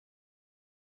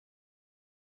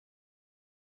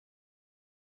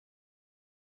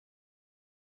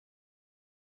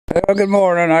Well, good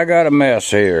morning. I got a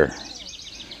mess here.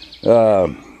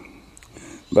 About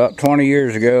 20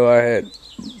 years ago, I had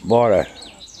bought a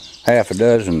half a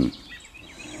dozen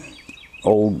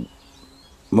old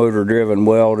motor-driven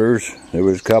welders. There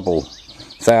was a couple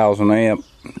 1,000-amp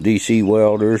DC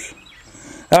welders.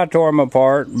 I tore them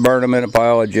apart, burned them in a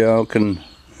pile of junk, and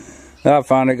I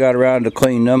finally got around to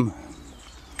clean them.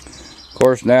 Of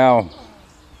course, now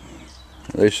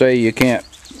they say you can't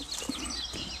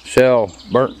sell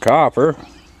burnt copper.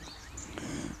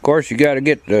 Of course, you got to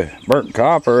get the burnt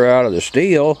copper out of the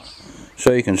steel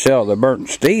so you can sell the burnt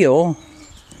steel.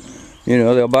 You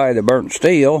know, they'll buy the burnt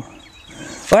steel.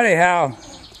 But anyhow,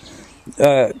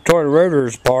 tore the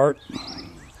rotors apart,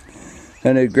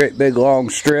 and they're great big long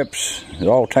strips,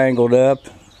 all tangled up.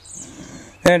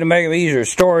 And to make them easier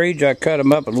storage, I cut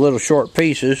them up in little short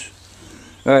pieces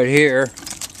right here.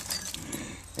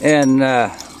 And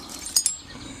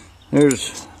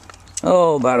there's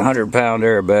about 100 pound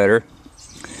or better.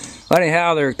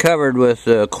 Anyhow, they're covered with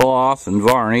cloth and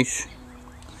varnish.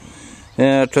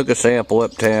 And I took a sample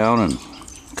uptown and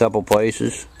a couple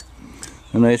places,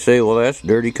 and they say, well, that's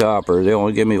dirty copper. They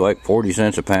only give me like 40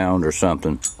 cents a pound or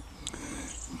something.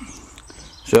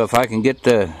 So if I can get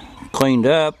cleaned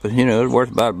up, you know, it's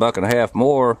worth about $1.50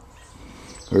 more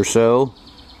or so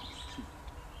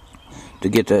to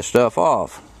get that stuff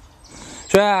off.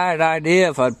 So I had an idea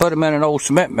if I'd put them in an old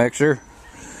cement mixer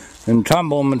and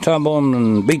tumble them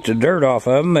and beat the dirt off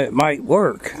of them, it might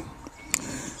work.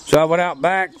 So I went out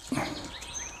back,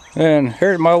 and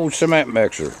here's my old cement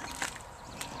mixer.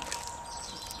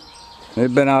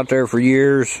 It'd been out there for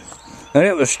years, and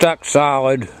it was stuck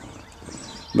solid.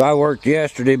 I worked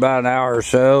yesterday about an hour or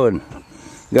so and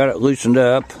got it loosened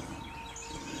up.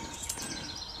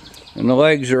 And the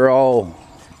legs are all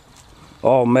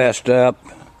messed up.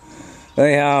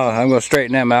 Anyhow, I'm going to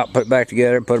straighten them out, put it back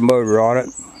together, put a motor on it.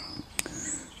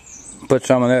 Put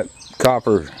some of that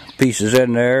copper pieces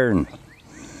in there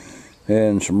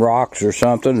and some rocks or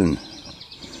something, and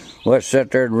let it sit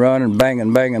there and run and bang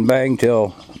and bang and bang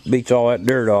till it beats all that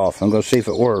dirt off. I'm going to see if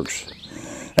it works.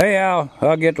 Anyhow,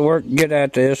 I'll get to work and get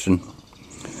at this and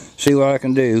see what I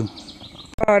can do.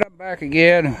 Alright, I'm back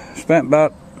again. Spent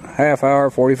about half hour,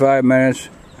 45 minutes.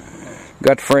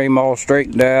 Got the frame all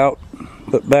straightened out,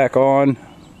 put back on,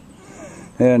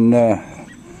 and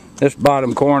this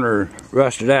bottom corner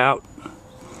rusted out,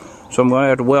 so I'm going to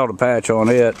have to weld a patch on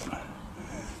it.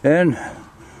 And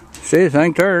see, the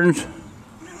thing turns.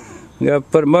 You got to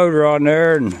put a motor on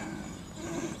there, and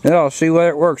then I'll see whether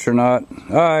it works or not.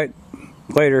 Alright,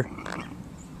 later.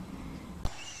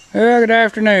 Yeah, good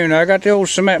afternoon. I got the old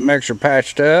cement mixer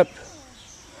patched up.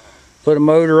 Put a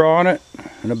motor on it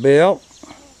and a belt.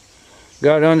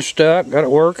 Got it unstuck, got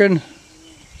it working.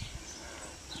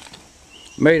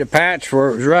 Made a patch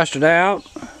where it was rusted out,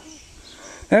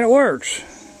 and it works.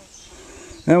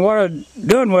 And what I'm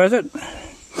doing with it,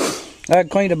 I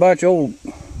cleaned a bunch of old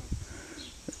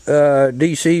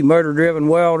DC motor-driven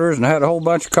welders and had a whole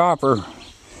bunch of copper,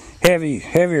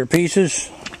 heavier pieces,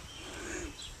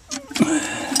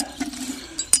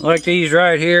 like these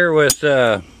right here with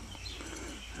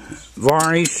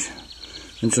varnish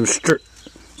and some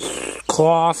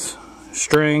cloth,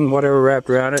 string, whatever wrapped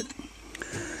around it.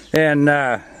 And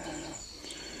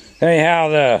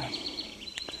anyhow,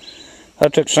 I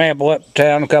took sample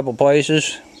uptown a couple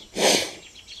places.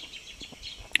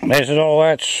 They said, oh,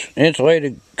 that's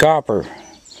insulated copper,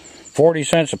 40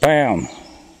 cents a pound.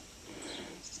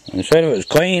 They said if it was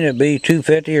clean, it'd be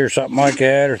 $2.50 or something like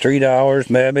that, or $3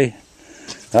 maybe.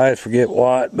 I forget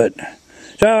what, but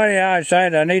so anyhow, I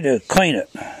decided I need to clean it.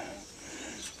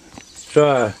 So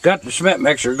I got the cement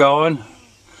mixer going,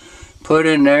 put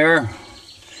in there,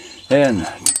 and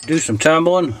do some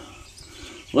tumbling.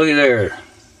 Look at there.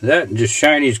 That just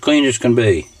shiny as clean as can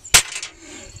be.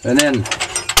 And then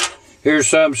here's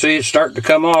some, see, it's starting to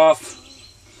come off.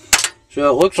 So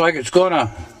it looks like it's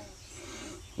gonna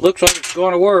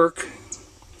work.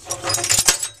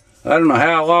 I don't know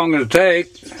how long it'll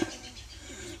take.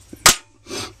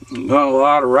 Got a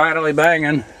lot of rattly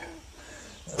banging.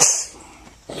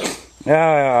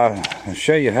 Now I'll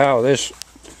show you how this.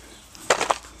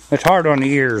 It's hard on the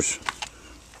ears.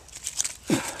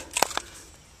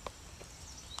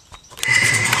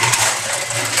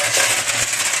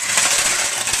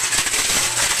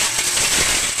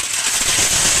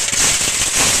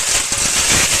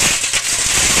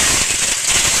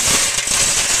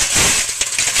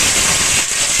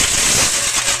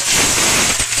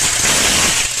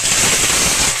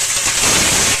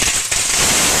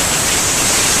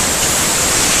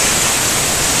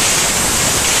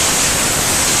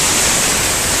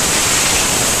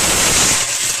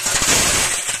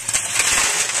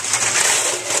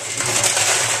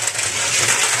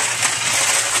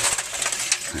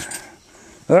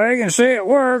 Well, you can see it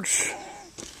works.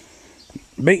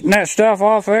 Beating that stuff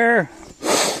off there.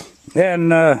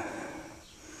 And, oh,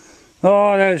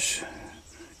 that's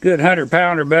good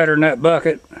 100-pounder better than that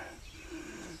bucket.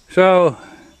 So,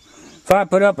 if I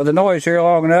put up with the noise here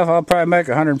long enough, I'll probably make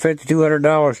 $150,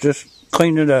 $200 just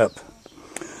cleaning it up.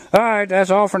 Alright,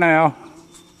 that's all for now.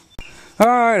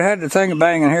 Alright, had the thing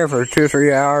banging here for 2 or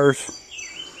 3 hours.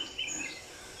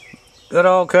 Got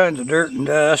all kinds of dirt and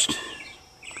dust.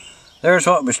 There's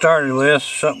what we started with.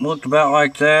 Something looked about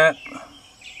like that.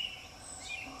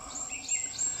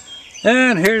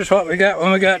 And here's what we got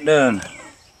when we got done.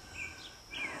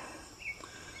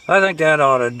 I think that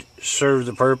ought to serve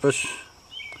the purpose.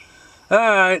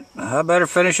 Alright, I better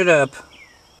finish it up.